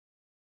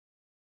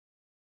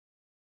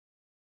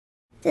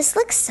This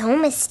looks so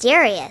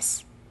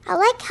mysterious. I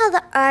like how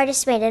the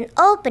artist made an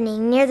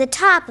opening near the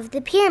top of the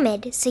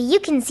pyramid so you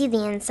can see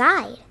the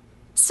inside.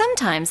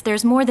 Sometimes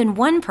there's more than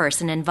one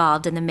person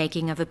involved in the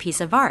making of a piece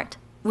of art.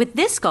 With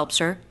this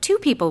sculpture, 2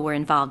 people were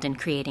involved in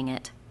creating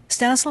it.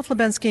 Stanislav,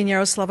 Libenský, and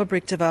Jaroslava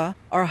Brychtová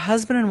are a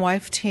husband and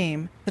wife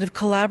team that have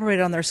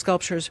collaborated on their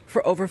sculptures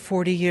for over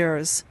 40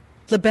 years.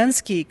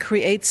 Libenský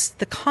creates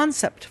the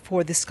concept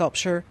for the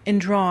sculpture in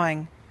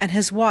drawing, and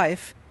his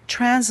wife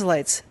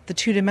translates the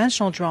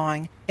 2-dimensional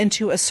drawing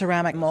into a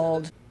ceramic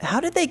mold. How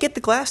did they get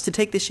the glass to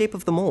take the shape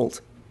of the mold?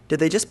 Did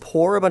they just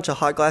pour a bunch of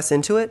hot glass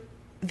into it?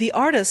 The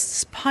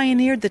artists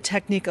pioneered the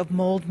technique of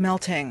mold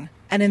melting,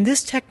 and in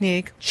this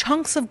technique,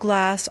 chunks of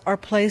glass are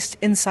placed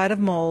inside of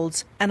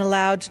molds and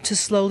allowed to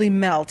slowly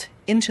melt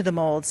into the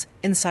molds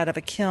inside of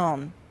a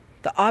kiln.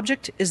 The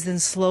object is then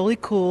slowly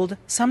cooled,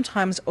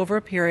 sometimes over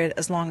a period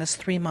as long as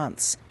 3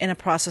 months, in a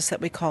process that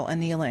we call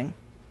annealing.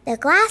 The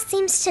glass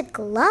seems to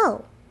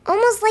glow,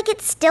 almost like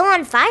it's still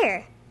on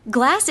fire.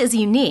 Glass is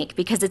unique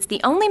because it's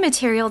the only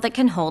material that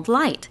can hold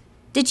light.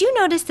 Did you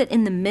notice that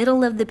in the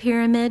middle of the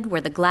pyramid,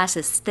 where the glass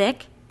is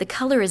thick, the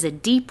color is a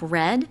deep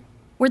red?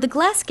 Where the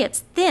glass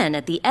gets thin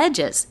at the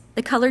edges,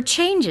 the color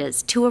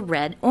changes to a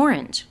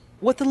red-orange.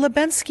 What the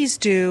Libenskys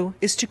do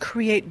is to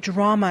create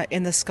drama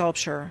in the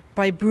sculpture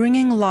by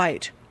bringing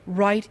light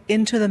right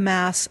into the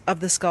mass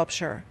of the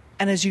sculpture.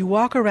 And as you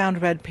walk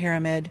around Red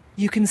Pyramid,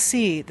 you can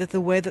see that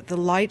the way that the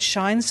light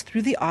shines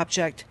through the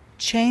object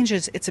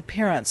changes its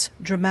appearance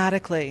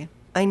dramatically.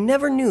 I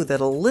never knew that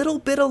a little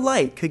bit of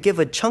light could give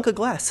a chunk of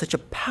glass such a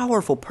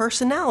powerful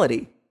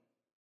personality.